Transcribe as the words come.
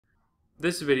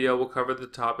This video will cover the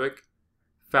topic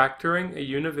Factoring a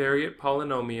Univariate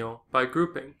Polynomial by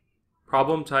Grouping,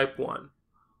 Problem Type 1.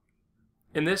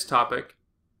 In this topic,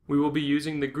 we will be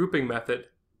using the grouping method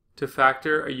to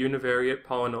factor a univariate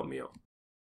polynomial.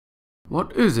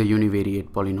 What is a univariate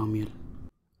polynomial?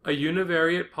 A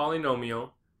univariate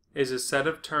polynomial is a set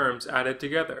of terms added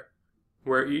together,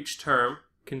 where each term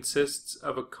consists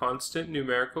of a constant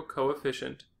numerical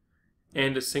coefficient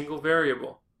and a single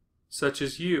variable, such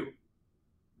as u,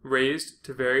 raised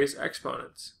to various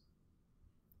exponents.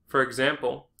 For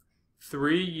example,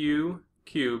 3u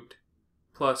cubed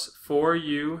plus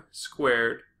 4u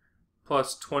squared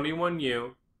plus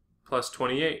 21u plus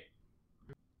 28.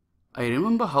 I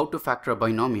remember how to factor a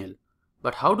binomial,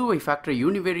 but how do I factor a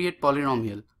univariate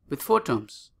polynomial with 4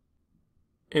 terms?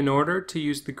 In order to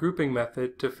use the grouping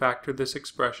method to factor this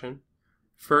expression,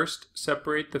 first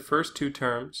separate the first 2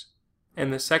 terms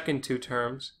and the second 2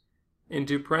 terms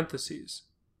into parentheses.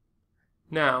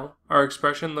 Now, our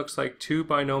expression looks like 2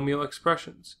 binomial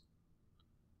expressions.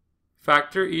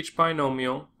 Factor each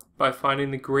binomial by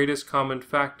finding the greatest common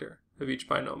factor of each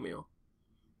binomial.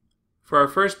 For our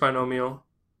first binomial,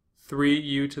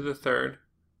 3u to the third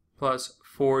plus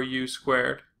 4u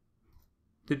squared,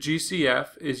 the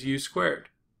GCF is u squared.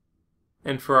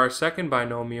 And for our second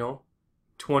binomial,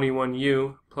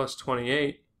 21u plus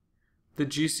 28, the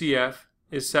GCF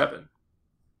is 7.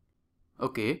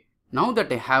 Okay, now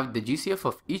that I have the GCF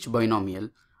of each binomial,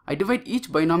 I divide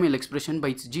each binomial expression by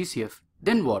its GCF.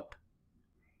 Then what?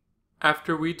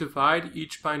 After we divide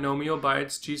each binomial by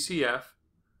its GCF,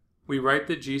 we write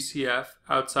the GCF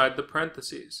outside the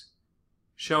parentheses,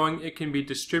 showing it can be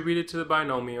distributed to the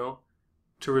binomial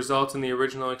to result in the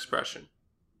original expression.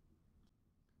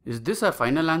 Is this our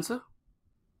final answer?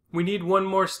 We need one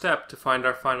more step to find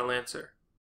our final answer.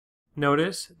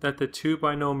 Notice that the 2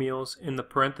 binomials in the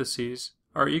parentheses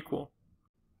are equal.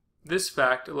 This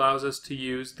fact allows us to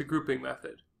use the grouping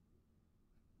method.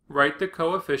 Write the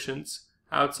coefficients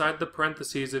outside the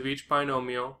parentheses of each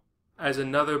binomial as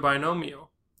another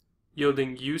binomial,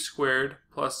 yielding u squared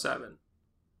plus 7.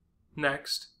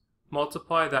 Next,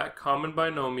 multiply that common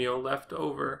binomial left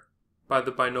over by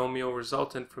the binomial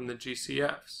resultant from the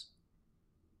GCFs.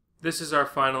 This is our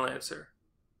final answer.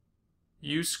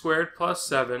 U squared plus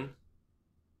 7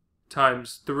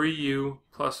 times 3u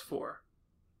plus 4.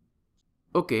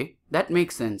 Okay, that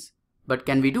makes sense. But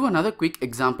can we do another quick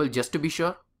example just to be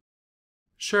sure?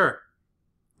 Sure.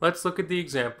 Let's look at the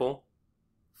example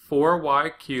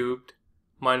 4y cubed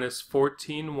minus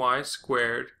 14y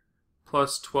squared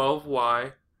plus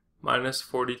 12y minus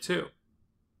 42.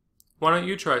 Why don't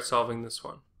you try solving this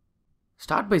one?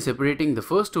 Start by separating the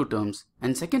first 2 terms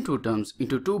and second 2 terms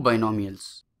into 2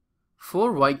 binomials.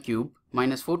 4y cubed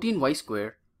minus 14y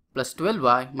squared plus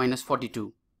 12y minus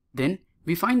 42. Then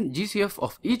we find GCF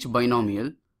of each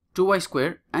binomial, 2y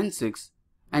squared and 6,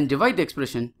 and divide the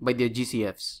expression by their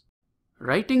GCFs.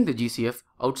 Writing the GCF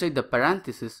outside the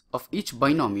parenthesis of each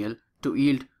binomial to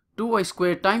yield 2y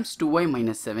squared times 2y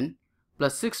minus 7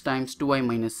 plus 6 times 2y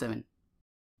minus 7.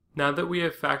 Now that we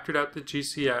have factored out the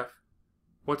GCF,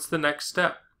 what's the next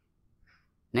step?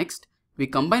 Next, we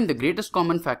combine the greatest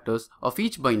common factors of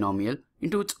each binomial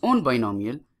into its own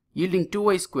binomial, yielding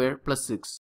 2y squared plus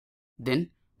 6.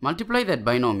 Then, multiply that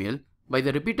binomial by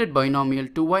the repeated binomial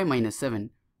 2y minus 7,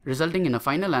 resulting in a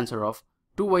final answer of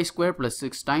 2y squared plus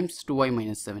 6 times 2y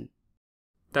minus 7.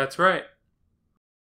 That's right.